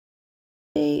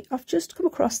I've just come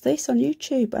across this on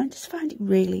YouTube and I just found it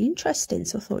really interesting,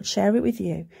 so I thought I'd share it with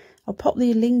you. I'll pop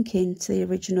the link into the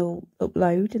original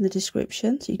upload in the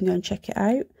description so you can go and check it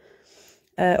out.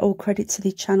 All credit to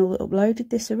the channel that uploaded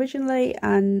this originally,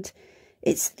 and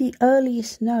it's the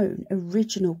earliest known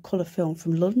original colour film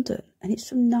from London, and it's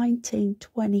from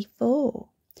 1924.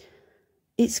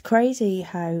 It's crazy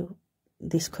how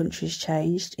this country's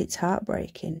changed. It's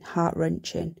heartbreaking,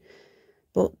 heart-wrenching.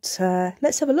 But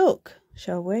let's have a look,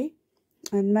 shall we?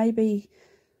 And maybe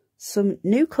some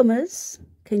newcomers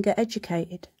can get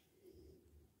educated.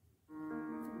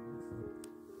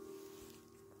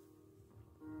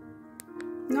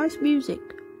 Nice music.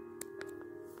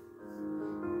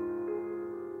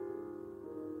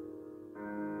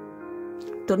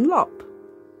 Dunlop.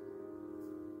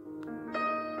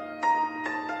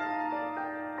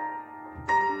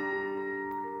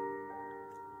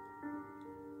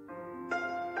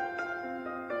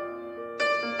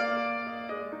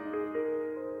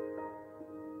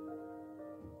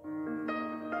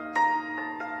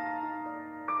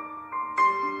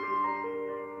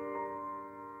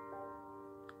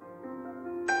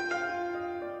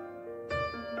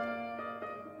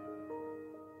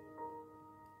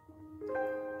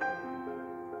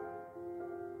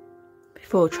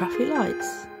 Before traffic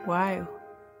lights. Wow.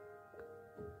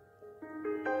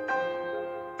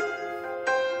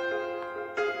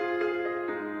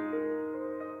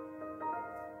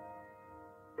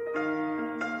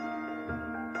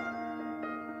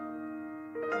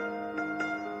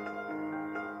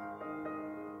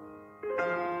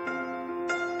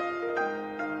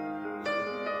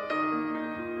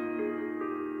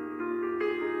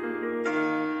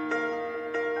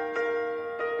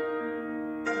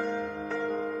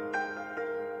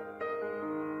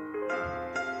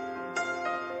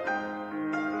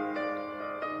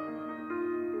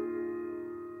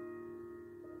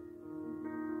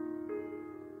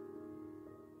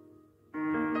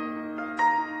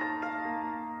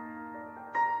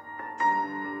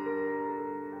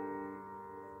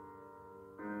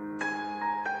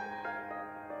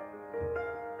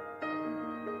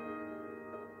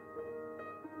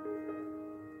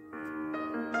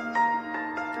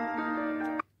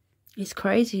 It's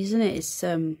crazy, isn't it? It's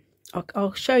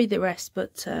I'll show you the rest,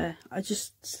 but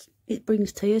it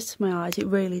brings tears to my eyes. It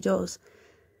really does.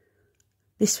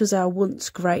 This was our once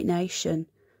great nation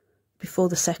before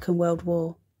the Second World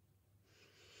War,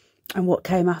 and what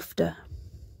came after.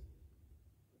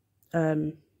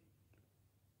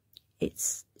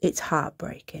 It's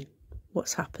heartbreaking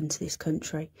what's happened to this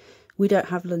country. We don't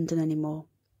have London anymore.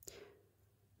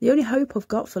 The only hope I've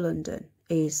got for London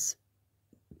is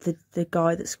the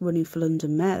guy that's running for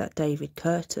London Mayor, that David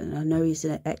Curtin. I know he's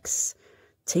an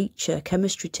ex-teacher,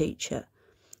 chemistry teacher,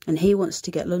 and he wants to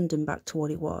get London back to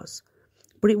what it was.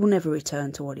 But it will never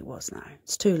return to what it was now.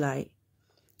 It's too late.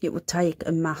 It would take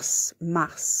a mass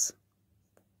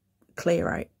clear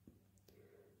out.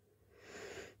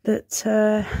 That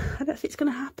I don't think it's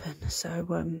going to happen. So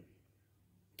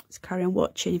let's carry on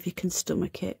watching if you can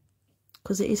stomach it,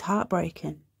 because it is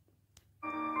heartbreaking.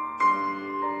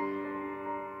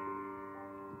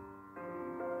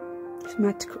 It's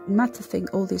mad to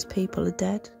think all these people are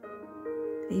dead,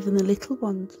 even the little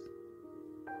ones.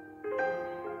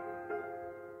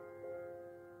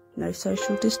 No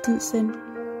social distancing.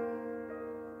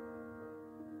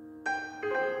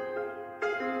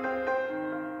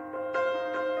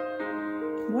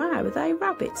 Wow, are they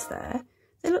rabbits there?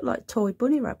 They look like toy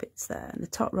bunny rabbits there in the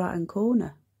top right hand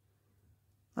corner.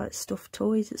 Like stuffed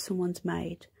toys that someone's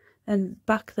made. And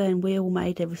back then we all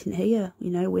made everything here. You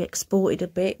know, we exported a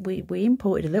bit, we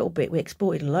imported a little bit, we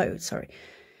exported a load, sorry.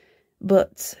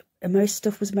 But most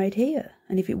stuff was made here.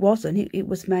 And if it wasn't, it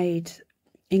was made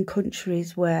in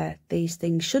countries where these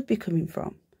things should be coming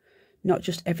from. Not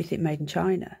just everything made in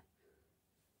China.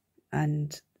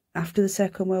 And after the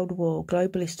Second World War,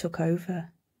 globalists took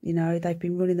over. You know, they've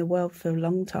been running the world for a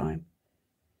long time.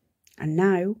 And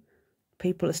now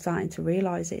people are starting to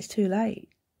realise it's too late.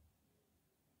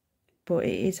 But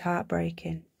it is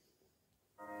heartbreaking.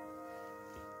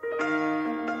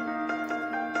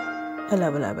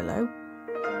 Hello, hello, hello.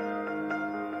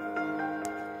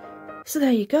 So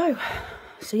there you go.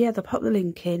 So yeah, they'll pop the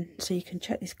link in so you can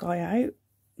check this guy out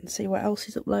and see what else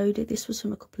he's uploaded. This was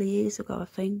from a couple of years ago, I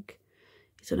think.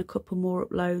 He's done a couple more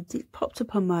uploads. It popped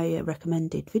up on my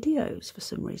recommended videos for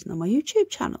some reason on my YouTube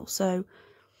channel. So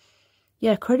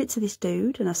yeah, credit to this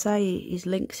dude. And I say his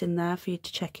link's in there for you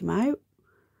to check him out.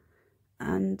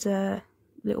 And a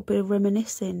little bit of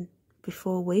reminiscing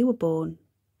before we were born.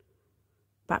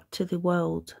 Back to the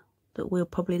world that we'll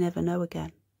probably never know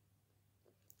again.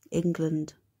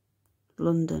 England.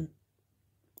 London,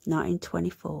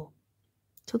 1924.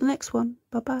 Till the next one.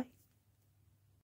 Bye-bye.